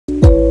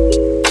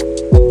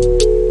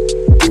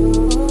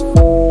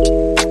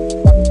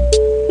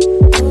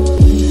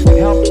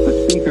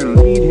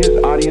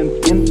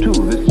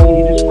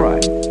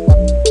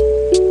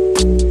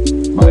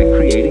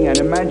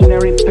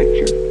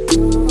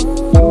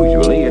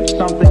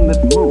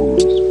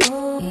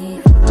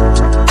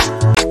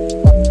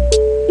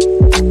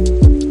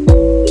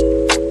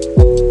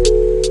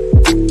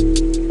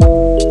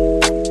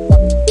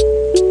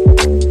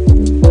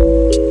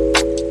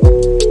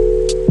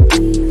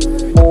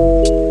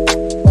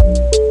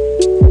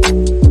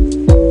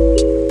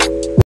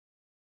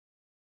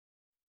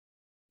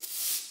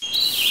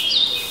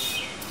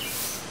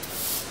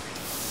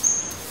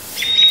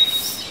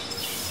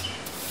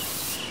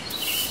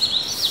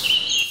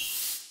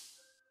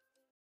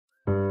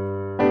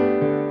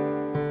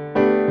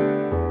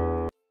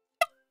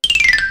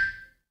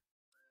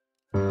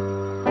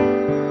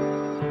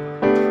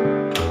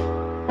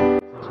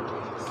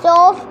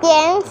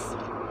friends,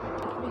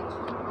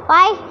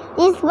 why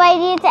this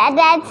wire is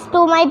attached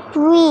to my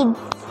fridge?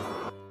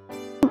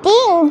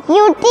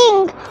 You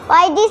think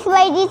why this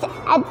wire is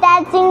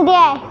attaching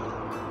there?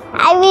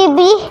 I will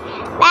be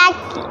back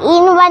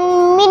in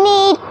 1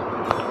 minute.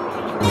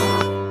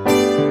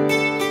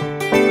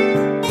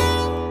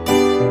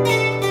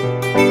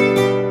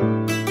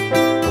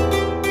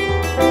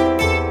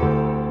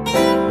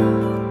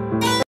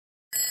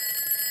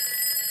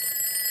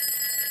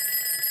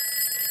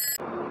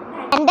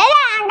 And then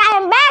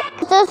I'm back.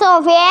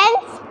 So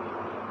friends,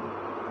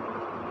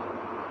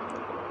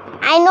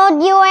 I know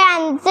your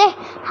answer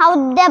how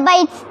the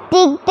bite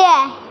stick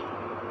there.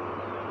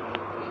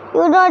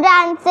 You know the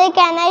answer,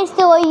 can I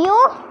show you?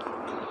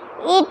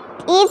 It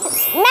is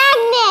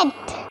magnet.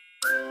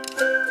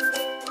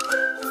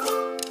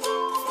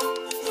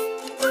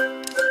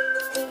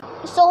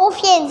 So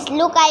friends,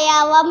 look, I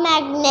have a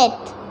magnet.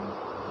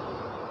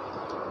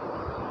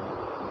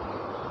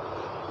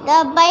 The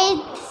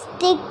bite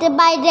stick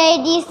by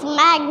this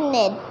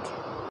magnet.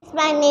 This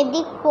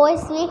magnetic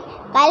force we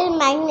call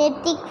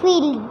magnetic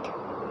field.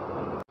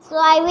 So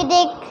I will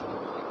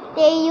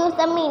use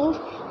some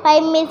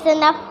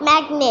information of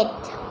magnet.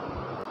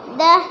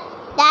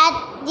 That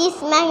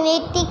this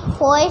magnetic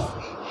force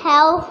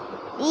have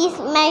this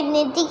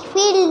magnetic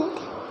field.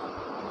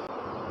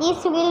 This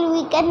field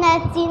we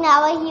cannot see in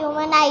our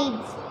human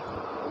eyes,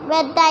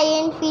 but the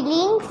iron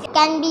feelings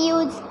can be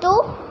used to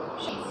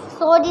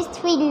show these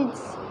fields.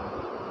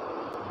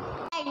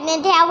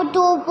 Magnet have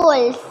two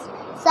poles,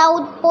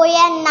 south pole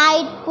and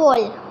north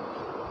pole.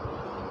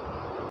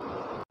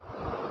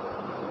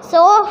 So,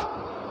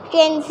 you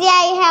can see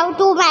I have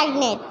two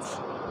magnets.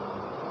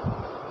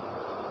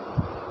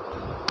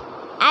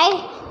 I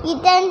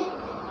written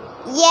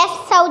yes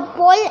south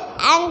pole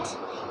and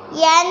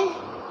N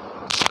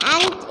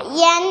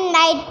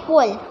north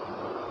pole.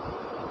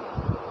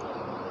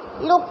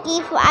 Look,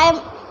 if I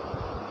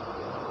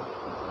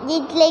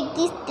did like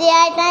this, they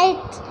are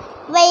not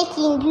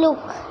working. Look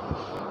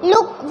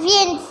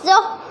friends, so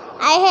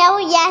I have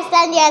yes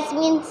and yes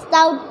means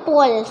south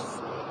poles.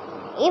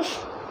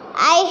 If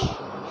I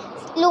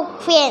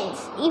look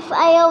friends, if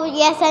I have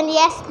yes and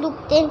yes,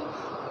 look, then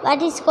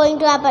what is going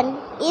to happen?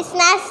 It's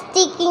not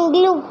sticking.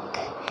 Look,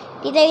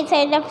 did I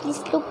side of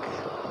this? Look,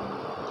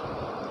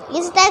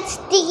 it's not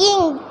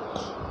sticking.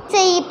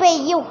 Say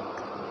look,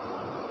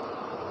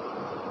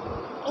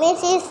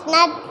 this is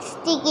not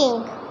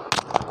sticking.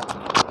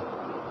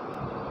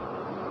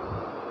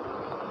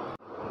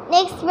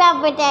 Next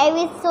property, I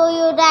will show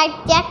you the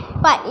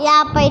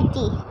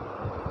property.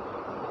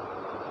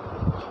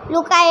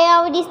 Look, I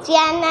have this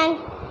yan and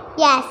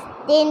yes,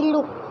 then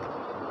look.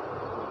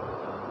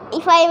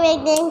 If I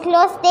make them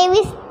close, they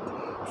will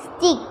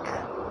stick.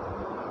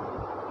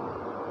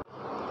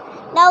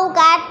 Now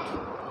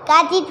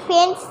got it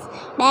friends.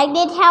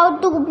 Magnet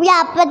have two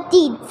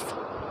properties.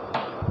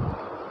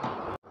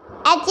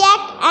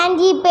 Attract and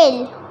repel.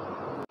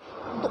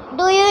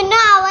 Do you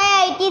know why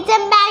it is a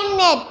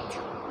magnet?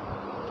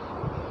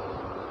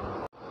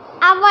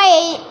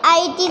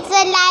 It is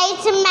a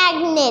light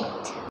magnet.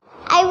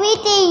 I will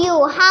tell you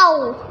how.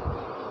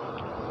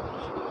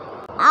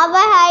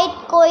 Our height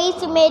core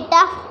is made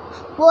of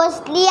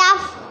mostly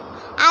of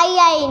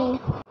iron.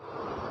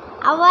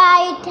 Our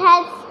height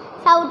has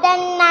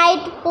southern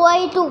night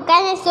pole too.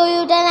 Can I show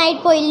you the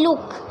night pole?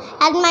 Look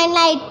at my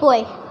night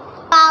pole.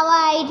 Our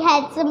height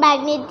has a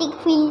magnetic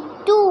field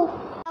too.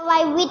 Now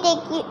I will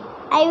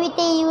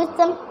tell you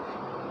some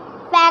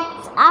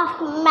facts of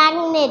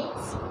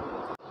magnets.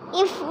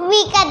 If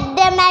we cut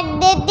the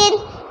magnet, then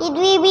it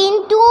will be in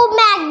two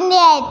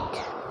magnets.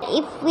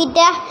 If we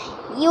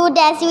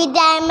use with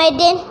diamond,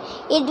 then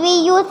it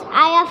will use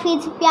all of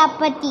its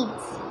properties.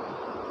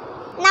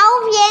 Now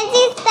friends,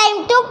 it's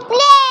time to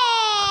play.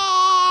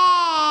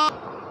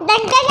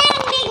 Dang, dang,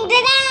 dang,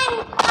 dang.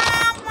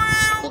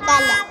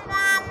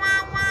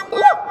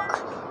 Look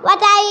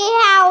what I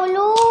have.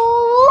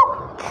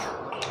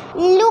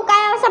 Look, I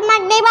have some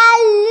magnet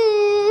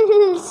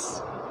balls.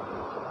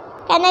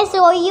 Can I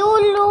show you?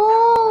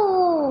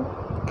 Look,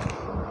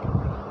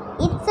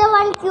 it's a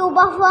one cube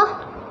of a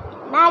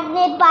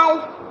magnet ball.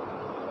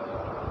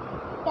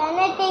 Can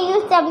I tell you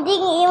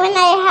something? Even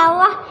I have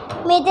a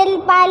metal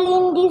ball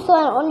in this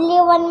one. Only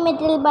one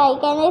metal ball.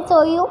 Can I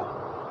show you?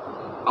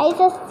 I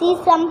just see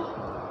some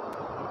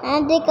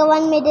and take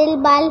one metal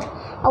ball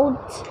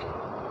out.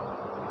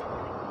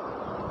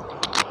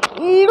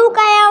 Look,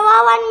 I have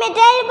one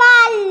metal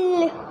ball.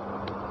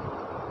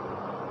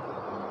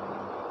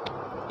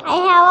 I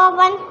have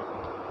one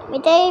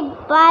metal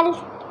ball.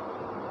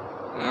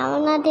 I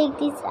wanna take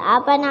this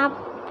up and up.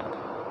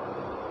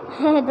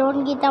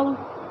 Don't get down.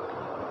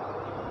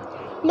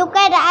 Look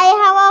at, I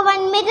have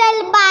one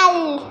metal ball.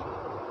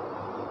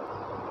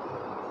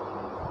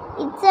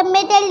 It's a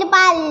metal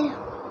ball.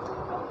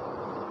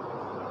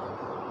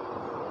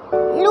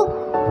 Look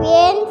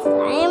friends,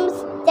 I am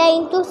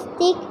trying to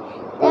stick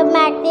the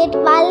magnet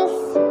balls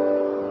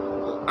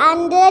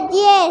under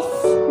this.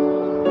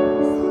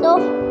 So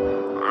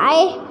I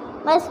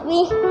must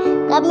be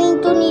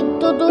coming to need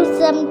to do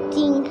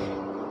something.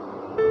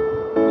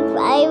 If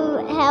I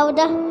have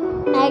the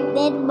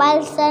magnet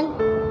balls and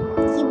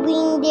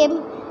keeping them,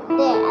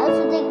 they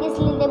also take this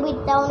little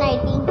bit down, I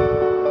think.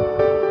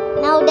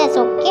 Now that's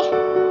okay.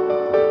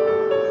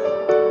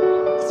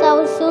 So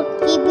I should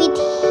keep it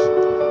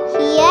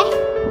here.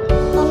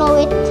 Oh no,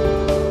 wait.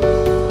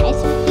 I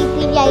should keep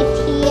it right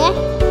here.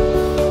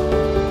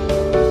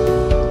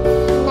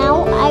 Now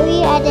I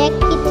will attack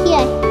it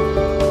here.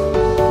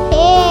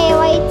 Hey,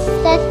 why it's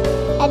that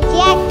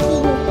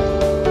attacking?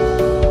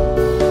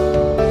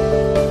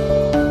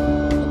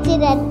 It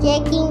is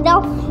attacking now.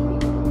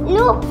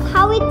 Look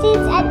how it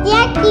is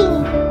attacking.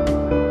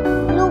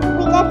 Look,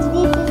 because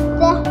this is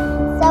the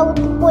South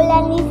Pole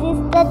and this is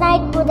the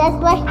North Pole. That's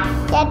why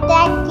they're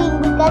attacking,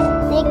 because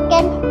they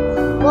can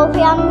go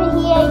from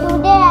here to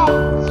there.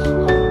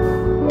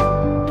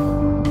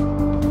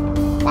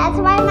 That's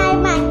why my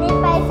magnet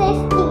bicycle is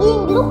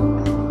sticking. Look.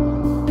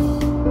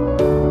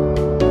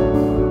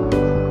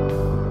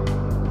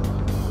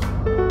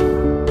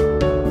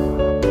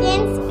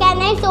 Friends, can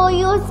I show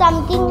you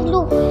something?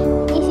 Look.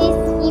 This is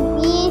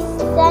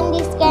and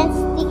this can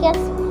stick as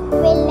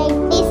well like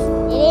this.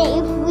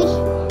 If we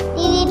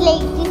did it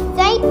like this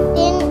side,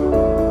 then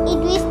it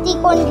will stick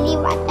only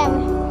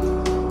whatever.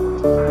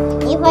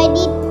 If I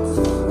did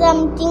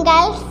something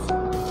else,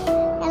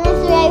 and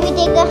so I will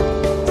take a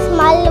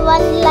small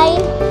one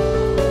line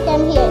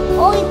from here.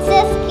 Oh, it's a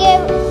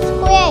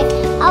square.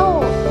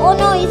 Oh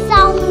no, it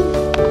sounds.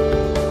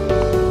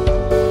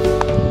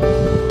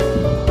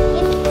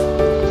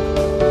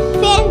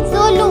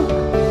 So look,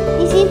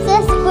 this is a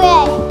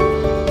square.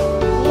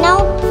 Now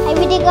I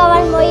will take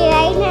one more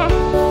right now.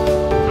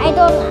 I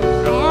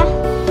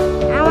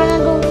wanna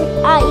do it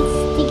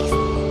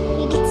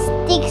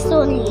sticks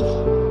only.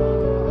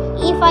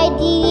 If I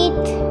did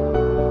it,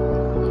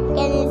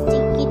 can I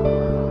stick it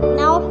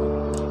now?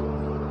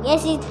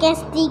 Yes, it can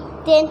stick.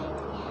 Then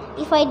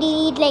if I did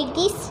it like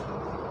this,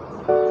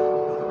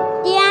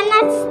 they are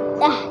not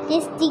they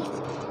stick.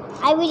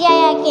 I will try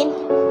again.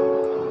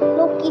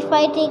 Look, if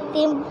I take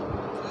them,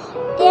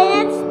 they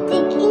are not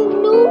sticking.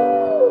 Look.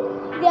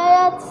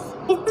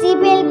 It's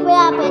Repel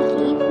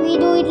properly. If we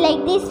do it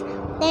like this,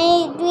 then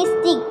it will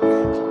stick.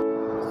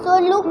 So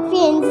look,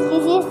 friends,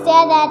 this is the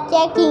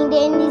attacking.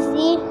 Then this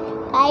is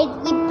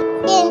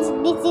friends,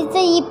 this is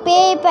the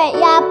Repel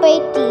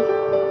property.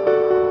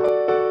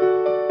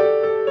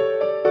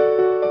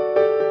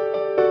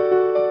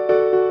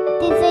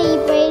 This is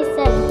a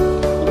Repel.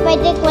 If I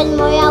take one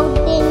more out,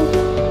 then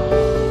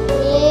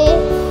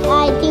I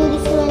think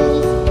this one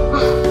is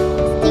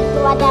stick to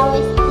whatever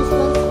this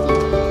one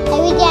stick. I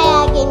will try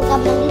again.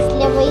 Come on, this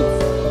level is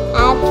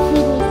at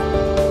finish.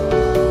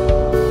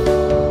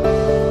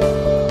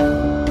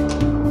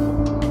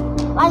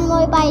 One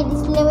more by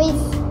this level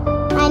is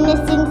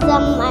minusing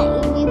some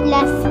EV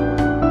plus.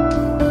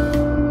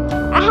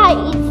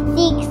 It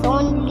sticks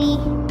only.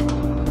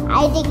 I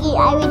will take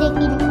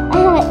it.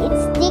 It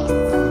sticks.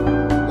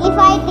 If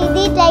I did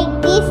it like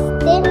this,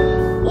 then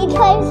it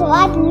finds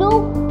what?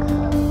 Look.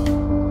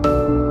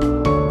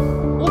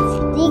 It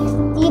sticks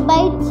 3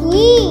 by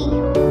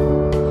 3.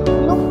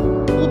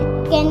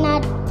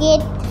 Cannot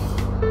get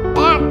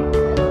back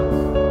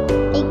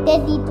like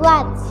that it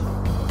was.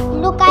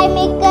 Look, I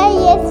make a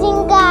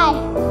racing car.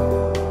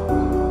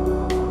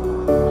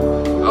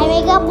 I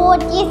make a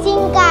boat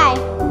racing car.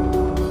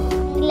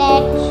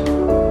 Clutch.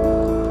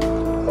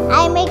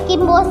 I make it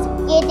more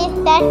scary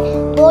than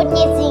boat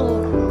racing.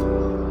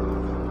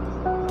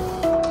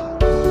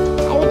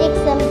 I will take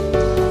some.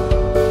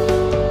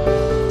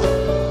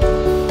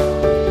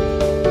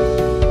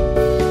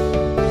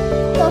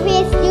 So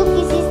here's you.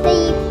 This is the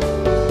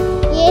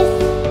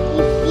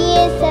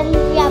and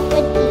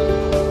property.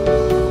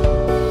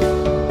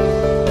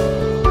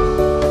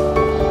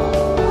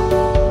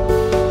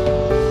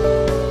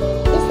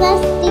 It's not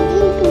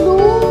sticking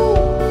glue.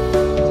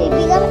 So it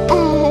becomes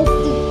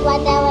stick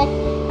whatever.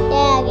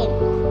 There again.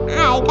 I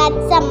got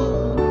some.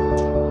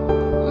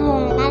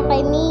 Not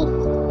by me.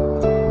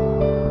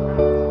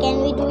 Can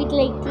we do it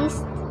like this?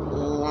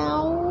 No.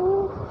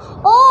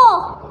 Oh!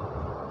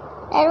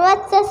 That was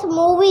just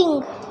moving.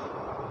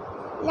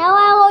 Now I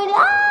will.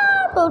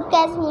 Don't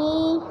catch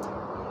me.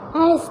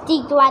 I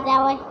stick to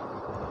whatever.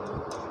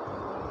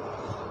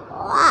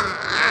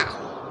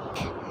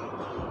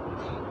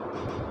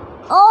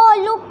 Oh,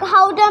 look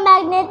how the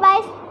magnet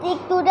wires stick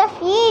to the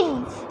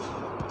fridge.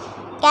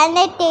 Can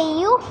I tell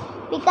you?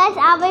 Because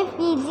our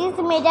fridge is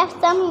made of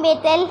some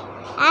metal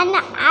and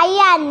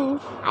iron.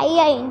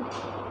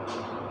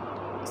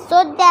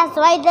 So that's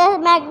why the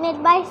magnet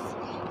wires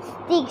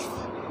sticks.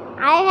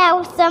 I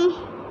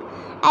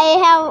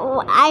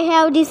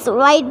have this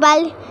white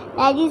ball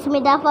that is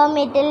made of a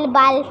metal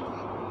ball.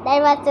 That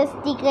was a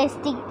stick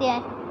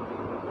there.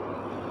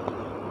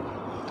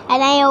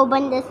 And I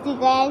open the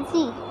sticker and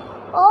see.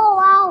 Oh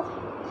wow!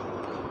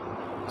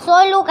 So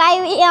look, I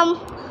am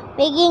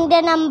making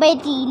the number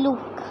 3. Look,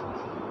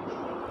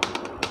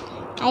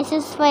 I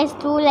should first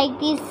do like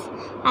this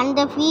and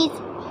the piece.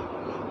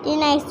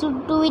 Then I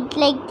should do it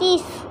like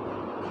this.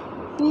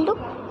 Look.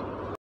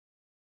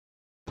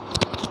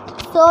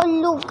 So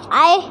look,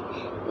 I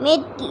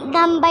made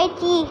number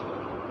 3.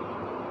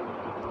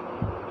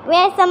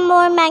 Where's some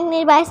more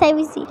magnet bars I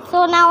will see.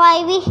 So now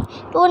I will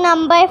do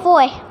number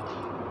 4.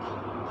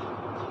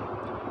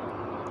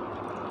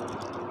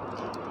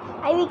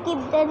 I will keep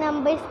the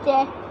numbers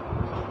there.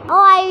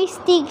 Oh, I will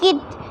stick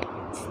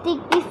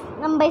this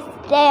numbers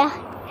there.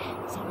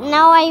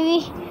 Now I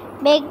will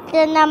make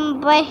the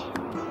number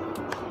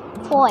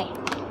 4.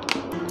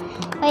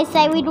 First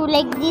I will do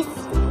like this.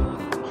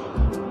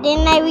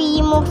 Then I will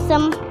remove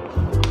some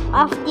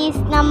of this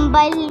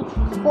number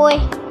 4.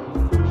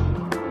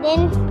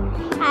 Then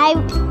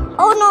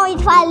oh no, it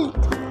fell.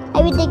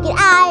 I will take it.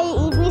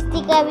 It will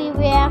stick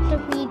everywhere after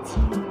it.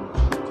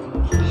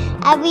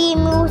 I will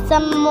remove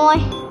some more.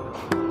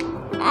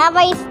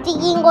 By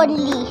sticking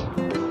only.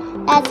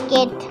 That's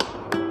good.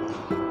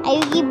 I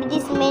will keep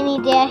this many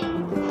there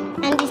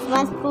and this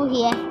one too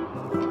here.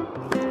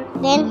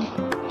 Then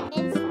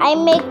I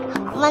make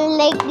one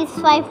like this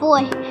 5 4.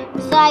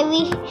 So I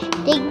will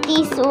take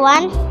this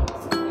one.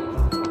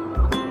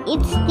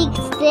 It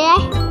sticks there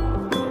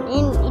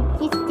and it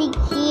will stick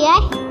here.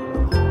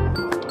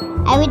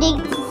 I will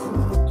take this.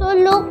 So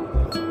look,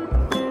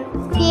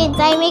 friends,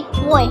 I make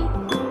 4.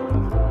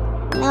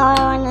 Now I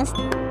wanna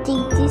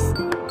stick this.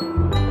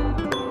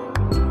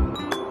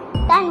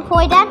 Done,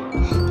 4 done.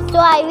 So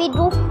I will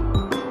do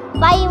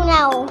 5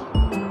 now.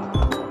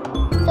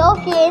 So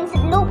friends,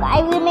 look,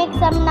 I will make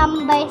some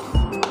numbers.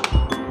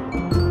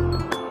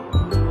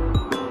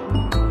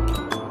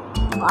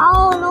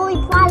 Oh no,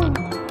 it fell.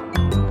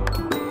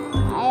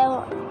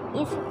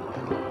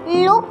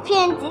 Look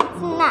friends,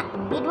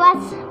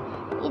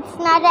 it's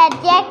not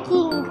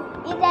attacking.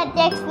 It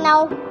attacks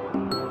now.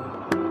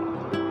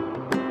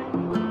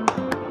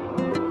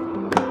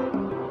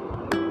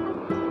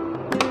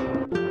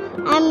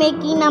 I'm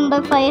making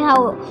number 5.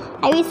 How?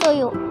 I will show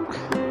you.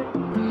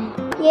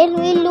 Here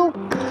we look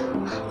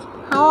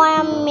how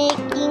I am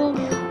making.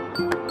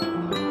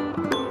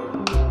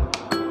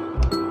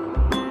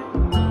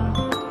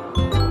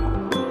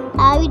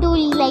 I will do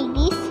it like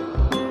this.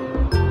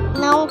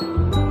 Now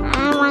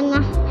I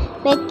wanna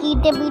make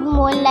it a bit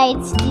more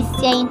lights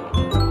design.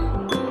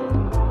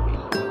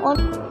 Oh,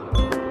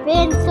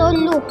 friends, so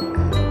look,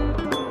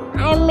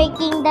 I am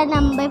making the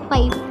number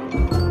 5.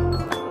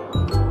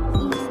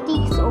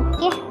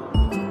 Okay.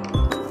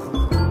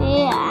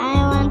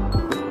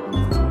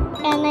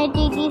 Can I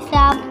take this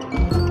up?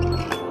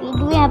 It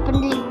will happen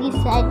like this.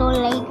 I don't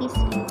like this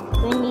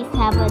when this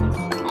happens.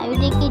 I will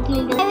take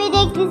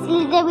this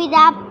little bit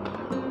up.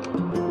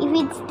 If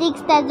it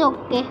sticks, that's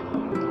okay.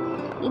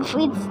 If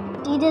it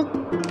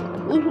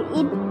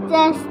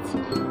just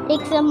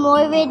takes some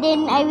more way, then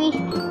I will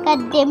cut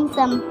them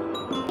some.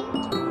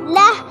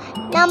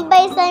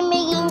 Numbers I'm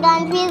making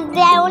confused.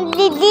 They are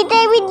only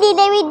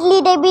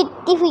little bit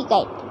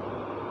difficult.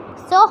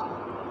 So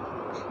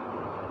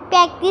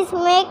practice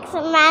makes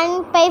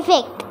man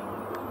perfect.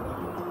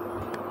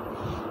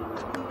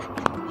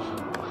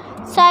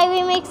 So I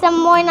will make some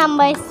more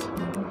numbers.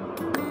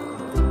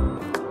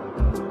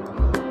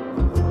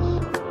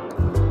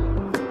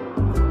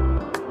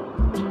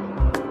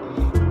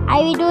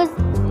 I will do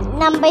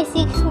number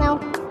 6 now.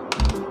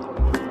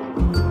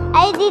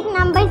 I did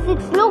number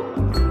 6. Look.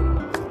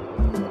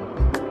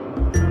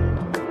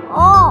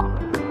 Oh,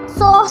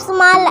 so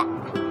small.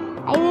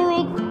 I will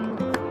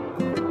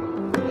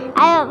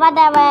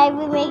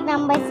make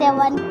number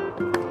 7.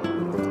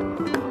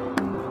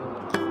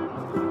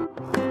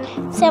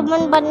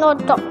 7 but not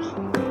top.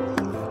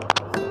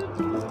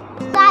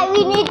 So I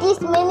will need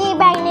this many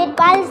magnet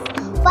balls.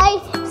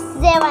 5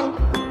 7.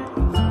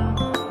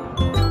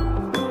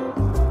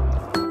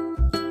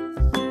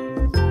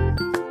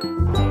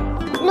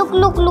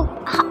 Look.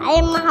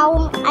 How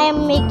I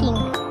am making.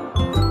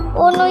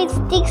 Oh no, it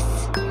sticks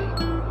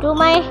to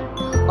my.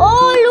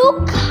 Oh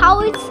look how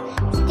it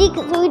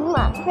sticks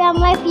from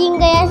my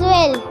finger as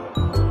well.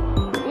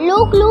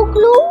 Look.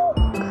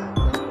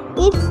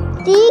 It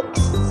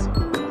sticks.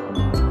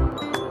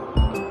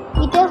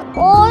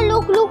 Oh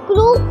look.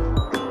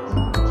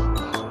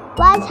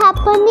 What's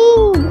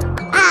happening?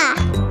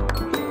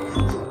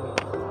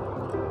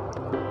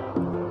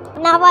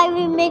 Now I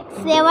will make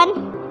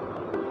 7.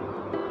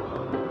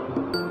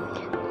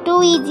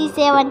 Too easy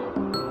 7.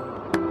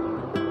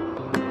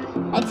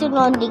 I should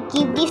only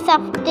keep this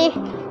after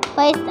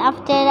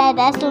that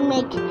I should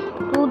make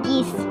do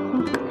this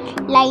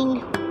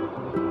line.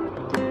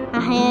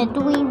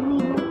 Too easy.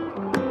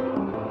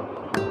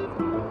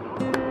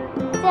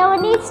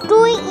 7 is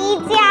too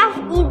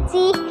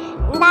easy,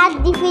 not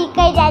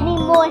difficult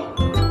anymore.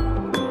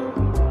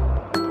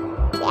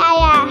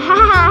 Yeah.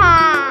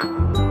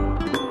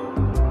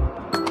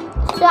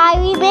 So I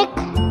will make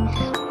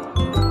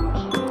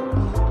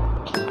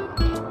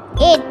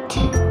 8.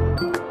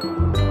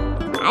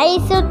 I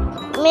should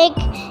make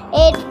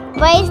 8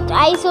 first.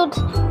 I should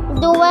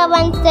do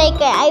 1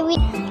 second. I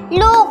will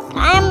look. I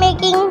am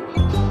making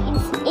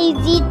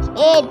easy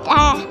 8.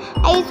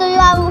 I show you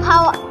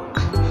how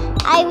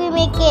I will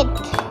make it.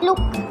 Look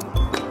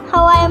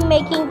how I am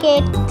making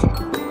it.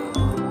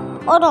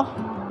 Oh no,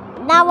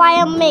 now I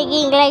am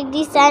making like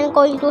this and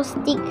going to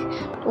stick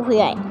to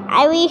here.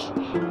 I will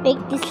make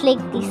this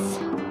like this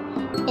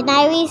and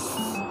I will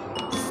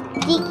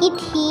stick it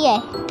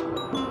here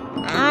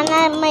and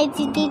I might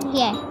sit it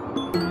here.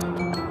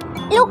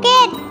 Look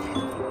it!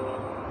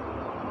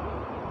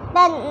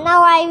 Then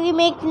now I will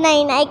make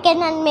 9. I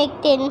cannot make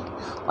 10.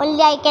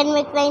 Only I can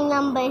make 9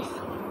 numbers.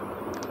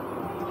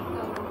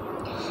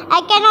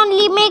 I can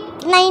only make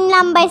 9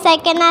 numbers. I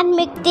cannot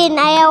make 10.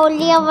 I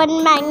only have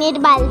 1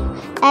 magnet ball.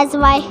 That's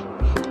why.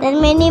 That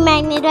many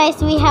magnet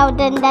balls we have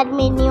done that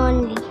many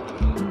only.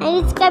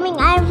 And it's coming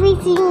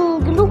everything.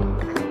 Look.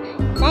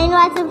 9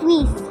 was a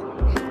piece.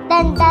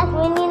 Then that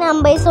many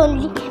numbers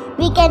only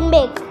we can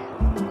make.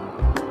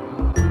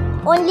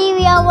 Only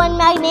we have 1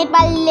 magnet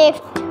ball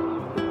left.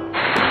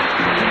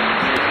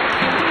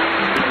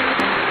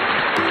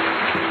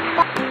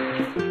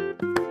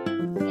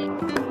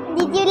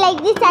 Did you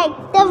like this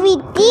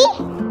activity?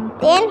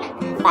 Then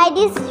buy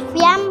this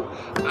from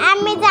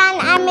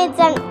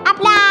Amazon.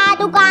 Apla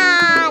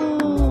dukan.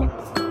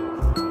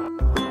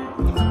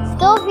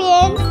 So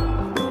friends,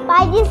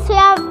 buy this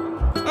from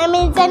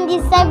Amazon.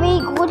 This is a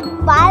very good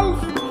balls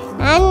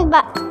and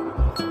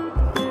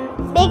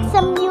make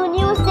some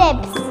new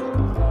shapes.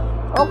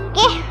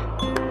 Okay.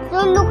 So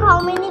look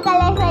how many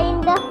colors are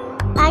in the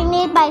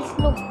magnet balls.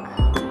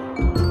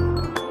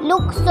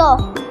 Look so.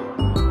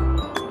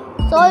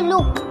 So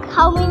look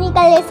how many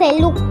colors I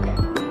look.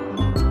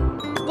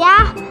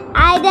 Yeah,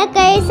 either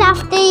colors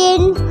after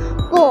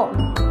rainbow.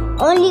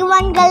 Only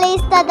 1 color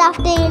is that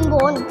after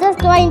rainbow.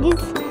 Just why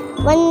this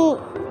 1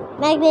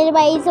 magnet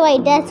ball is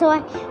white. That's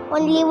why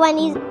only 1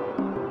 is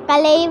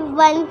color,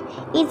 1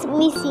 is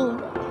missing.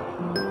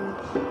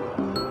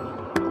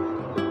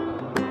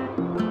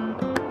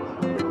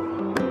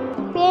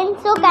 Friends,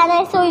 so can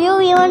I show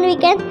you? Even we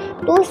can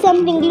do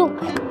something. Look,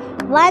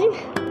 1.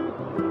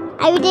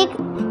 I will take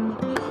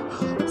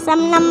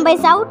some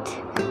numbers out.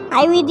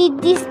 I will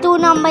take these 2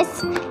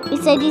 numbers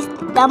beside this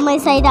number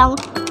side down.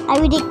 I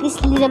will take this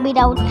little bit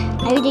out.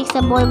 I will take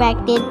some more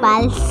magnet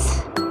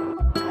balls.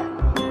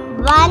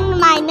 1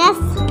 minus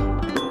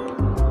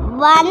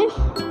 1.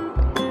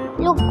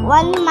 Look,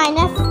 1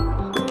 minus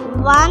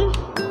 1.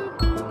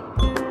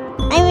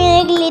 I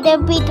will make little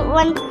bit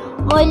 1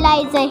 more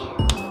lighter.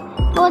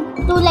 So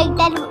do like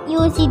that.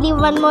 You see the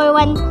 1 more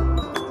 1.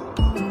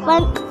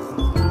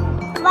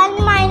 1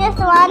 minus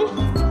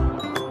 1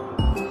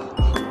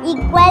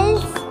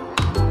 equals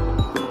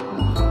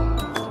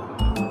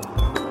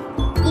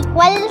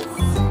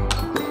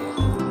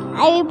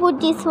I will put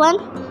this one.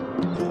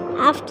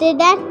 After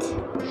that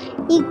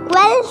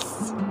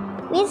equals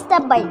with the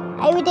bulb.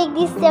 I will take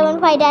this 7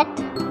 by that.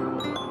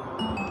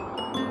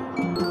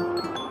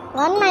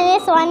 1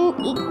 minus 1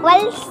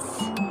 equals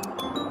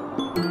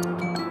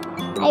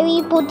I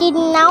will put it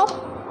now.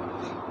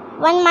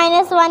 1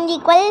 minus 1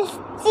 equals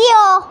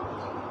 0.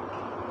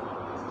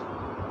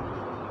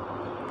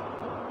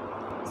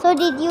 So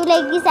did you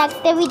like this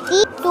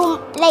activity? To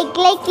like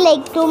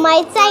to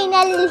my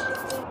channel.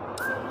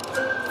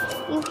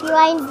 If you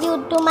are new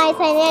to my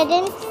channel,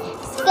 then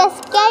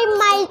subscribe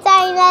my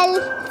channel.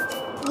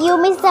 Give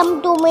me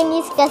some 2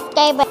 minutes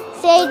subscribe.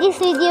 Share this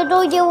video to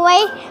your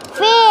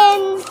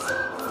friends.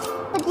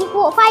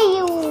 4,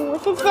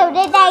 5, 6, 7,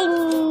 8,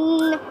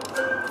 9,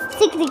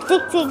 6, 6,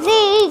 6, 6,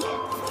 6,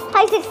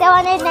 5, 6,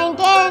 7, 8, 9,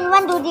 10,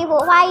 1, 2, 3,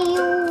 4, 5,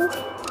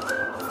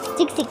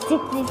 6, 6, 6,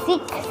 6,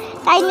 6,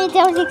 9, 8,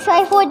 7, 6,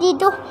 5, 4, 3,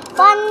 2,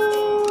 1,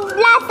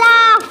 blast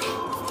off!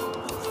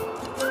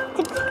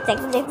 6, 6,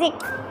 6, 6, 6.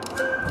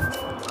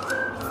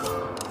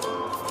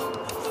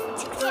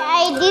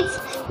 I did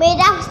made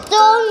up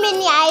so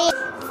many eyes.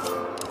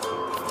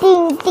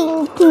 Ting,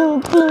 ting,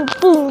 ting, ting,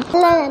 ting.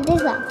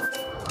 This one.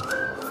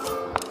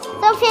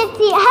 So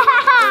fancy.